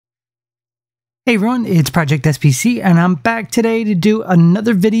Hey everyone, it's Project SPC and I'm back today to do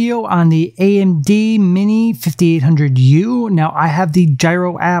another video on the AMD Mini 5800U. Now I have the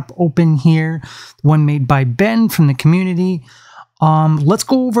Gyro app open here, the one made by Ben from the community. Let's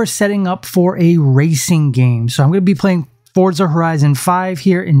go over setting up for a racing game. So I'm going to be playing Forza Horizon 5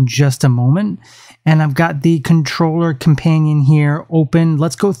 here in just a moment. And I've got the controller companion here open.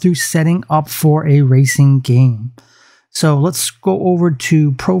 Let's go through setting up for a racing game. So let's go over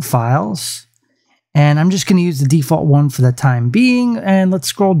to Profiles. And I'm just going to use the default one for the time being. And let's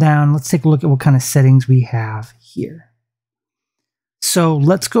scroll down. Let's take a look at what kind of settings we have here. So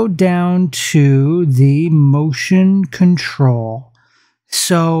let's go down to the motion control.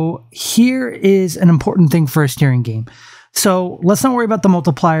 So here is an important thing for a steering game. So let's not worry about the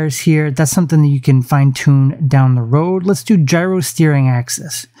multipliers here. That's something that you can fine tune down the road. Let's do gyro steering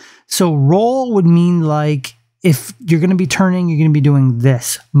axis. So roll would mean like if you're going to be turning, you're going to be doing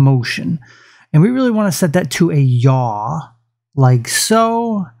this motion. And we really want to set that to a yaw, like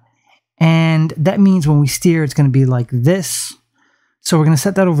so. And that means when we steer, it's going to be like this. So we're going to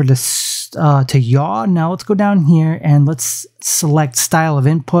set that over to yaw. Now let's go down here and let's select style of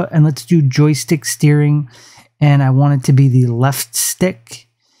input and let's do joystick steering. And I want it to be the left stick.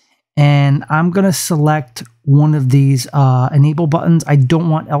 And I'm going to select one of these enable buttons. I don't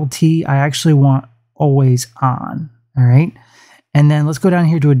want LT. I actually want always on. All right. And then let's go down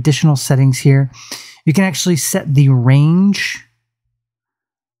here to additional settings here. You can actually set the range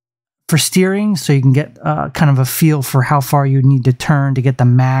for steering so you can get kind of a feel for how far you need to turn to get the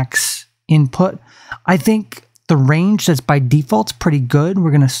max input. I think the range that's by default is pretty good.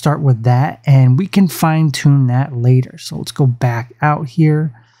 We're going to start with that and we can fine tune that later. So let's go back out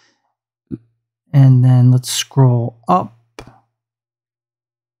here and then let's scroll up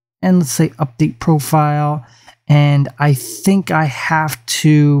and let's say update profile. And I think I have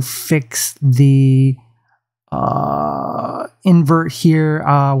to fix the invert here.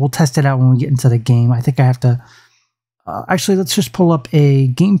 We'll test it out when we get into the game. I think I have to... actually, let's just pull up a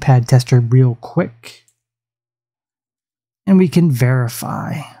gamepad tester real quick. And we can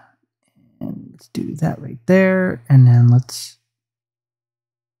verify. And let's do that right there. And then let's...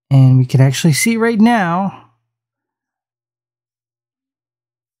 And we can actually see right now...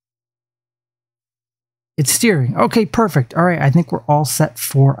 It's steering. Okay, perfect. All right, I think we're all set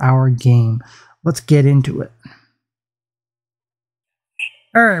for our game. Let's get into it.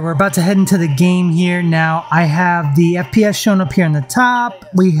 All right, we're about to head into the game here. Now, I have the FPS shown up here on the top.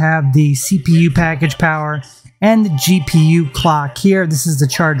 We have the CPU package power and the GPU clock here. This is the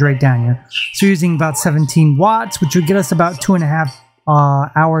charge right down here. So we're using about 17 watts, which would get us about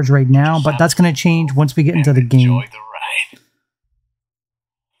 2.5 hours right now, but that's going to change once we get into the game.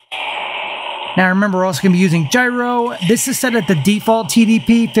 Now remember, we're also going to be using gyro. This is set at the default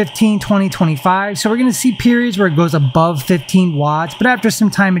TDP 15, 20, 25. So we're going to see periods where it goes above 15 watts, but after some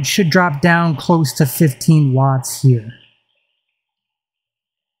time it should drop down close to 15 watts here.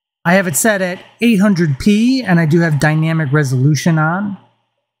 I have it set at 800p and I do have dynamic resolution on.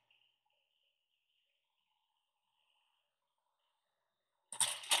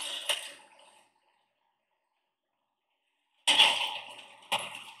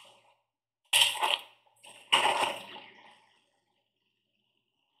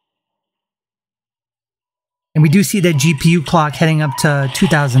 And we do see that GPU clock heading up to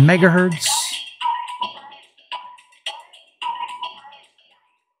 2000 megahertz.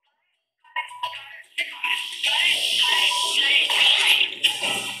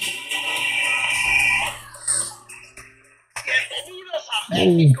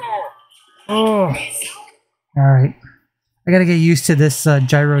 Oh. All right. I got to get used to this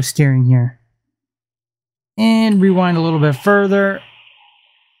gyro steering here. And rewind a little bit further.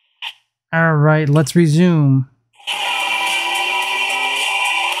 All right, let's resume.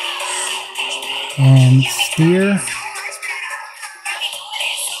 And steer.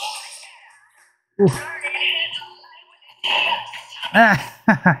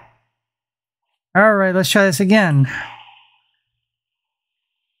 Ah. All right, let's try this again.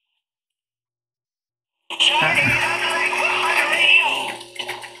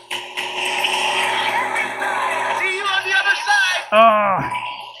 Oh.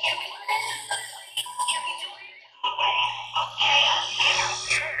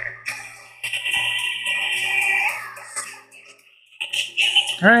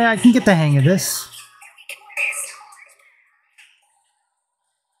 All right, I can get the hang of this.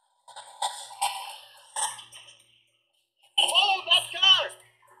 Oh,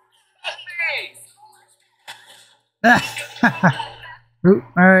 that's car! All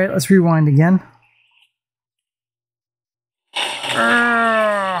right, let's rewind again.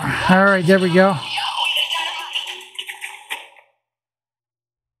 All right, there we go.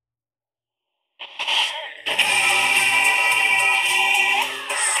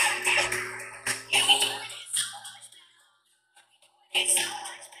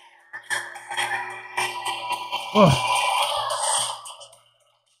 Oh.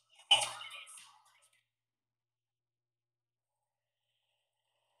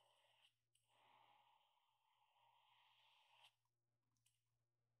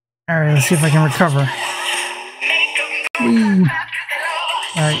 All right, let's see if I can recover. Whee.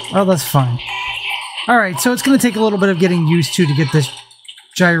 All right, well, that's fine. All right, so it's going to take a little bit of getting used to get this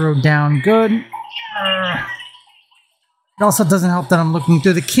gyro down good. It also doesn't help that I'm looking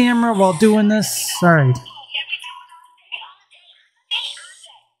through the camera while doing this. All right.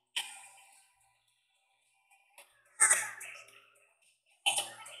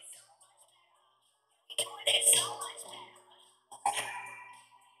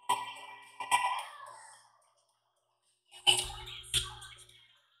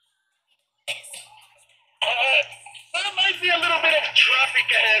 There might be a little bit of traffic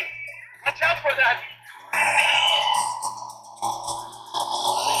ahead. Watch out for that.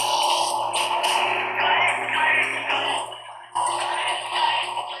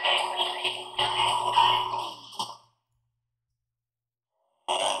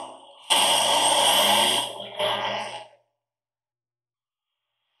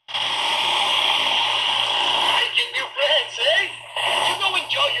 Making new friends, eh? You go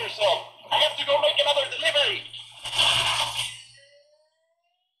enjoy yourself. I have to go make another delivery.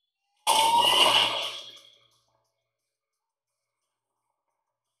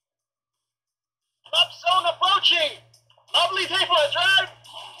 Stop zone approaching. Lovely day for a drive.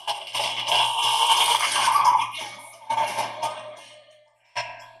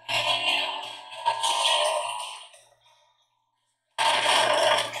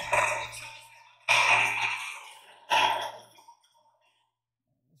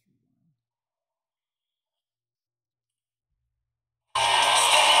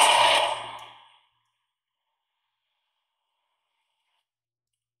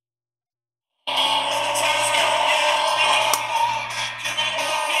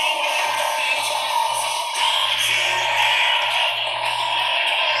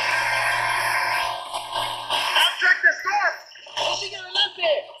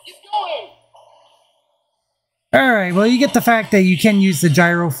 Alright, well you get the fact that you can use the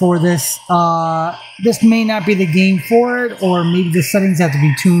gyro for this. This may not be the game for it, or maybe the settings have to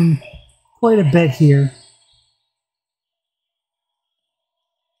be tuned quite a bit here.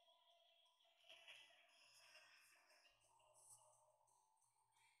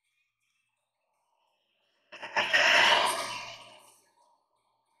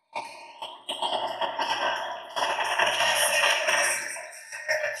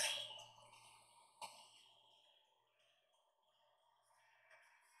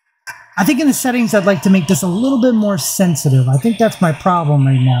 I think in the settings I'd like to make this a little bit more sensitive. I think that's my problem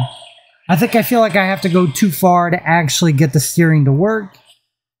right now. I feel like I have to go too far to actually get the steering to work.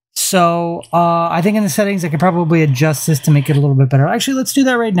 So I think in the settings I could probably adjust this to make it a little bit better. Actually, let's do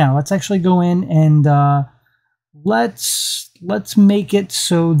that right now. Let's actually go in and let's make it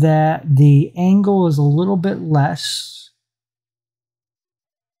so that the angle is a little bit less.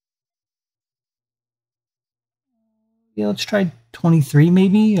 Yeah, let's try 23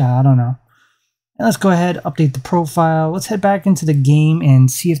 maybe. I don't know. And let's go ahead, update the profile. Let's head back into the game and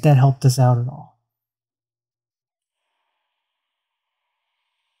see if that helped us out at all.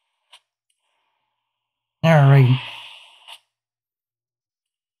 All right.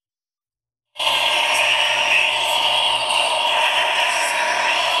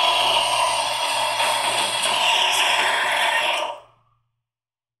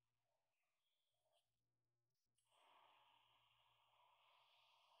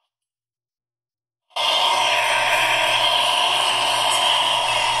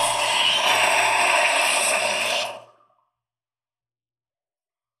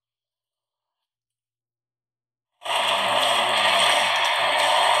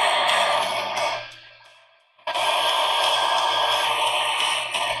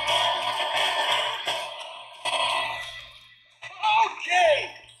 Okay,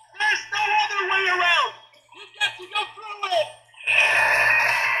 there's no other way around. You got to go through it.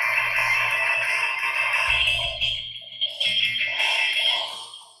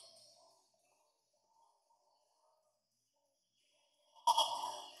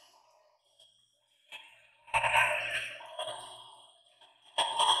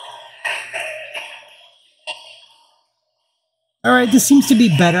 All right, this seems to be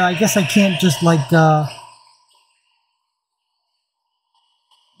better. I guess I can't just like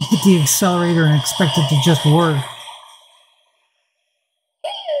hit hit the accelerator and expect it to just work.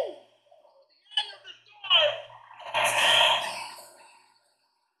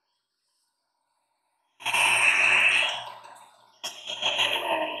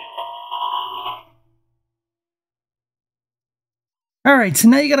 All right, so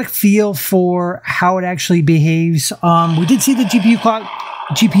now you got a feel for how it actually behaves. We did see the GPU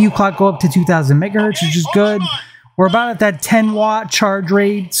clock go up to 2000 megahertz, which is good. We're about at that 10-watt charge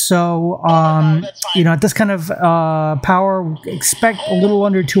rate, so you know, at this kind of power, expect a little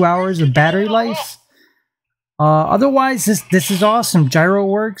under 2 hours of battery life. Otherwise, this is awesome. Gyro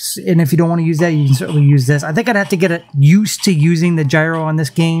works, and if you don't want to use that, you can certainly use this. I think I'd have to get used to using the gyro on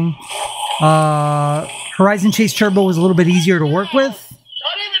this game. Horizon Chase Turbo was a little bit easier to work with.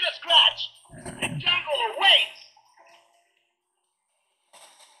 Not even a scratch. The jungle awaits.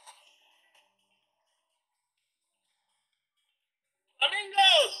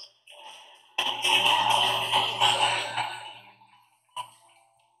 Flamingos.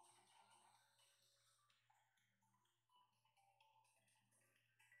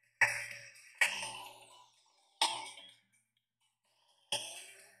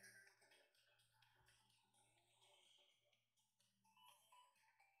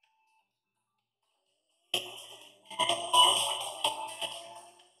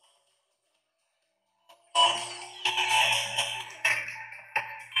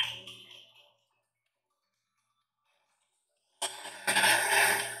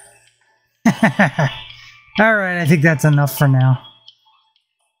 All right, I think that's enough for now.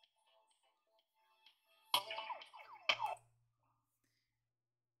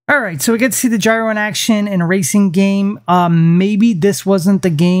 All right, so we get to see the gyro in action in a racing game. Maybe this wasn't the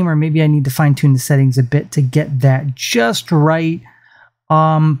game, or maybe I need to fine-tune the settings a bit to get that just right.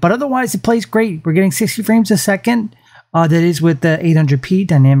 But otherwise, it plays great. We're getting 60 frames a second. That is with the 800p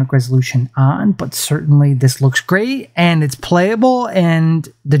dynamic resolution on, but certainly this looks great, and it's playable, and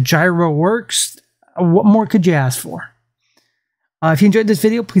the gyro works. What more could you ask for? If you enjoyed this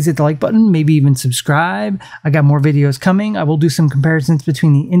video, please hit the like button, maybe even subscribe. I got more videos coming. I will do some comparisons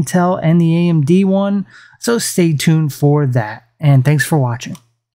between the Intel and the AMD one, so stay tuned for that. And thanks for watching.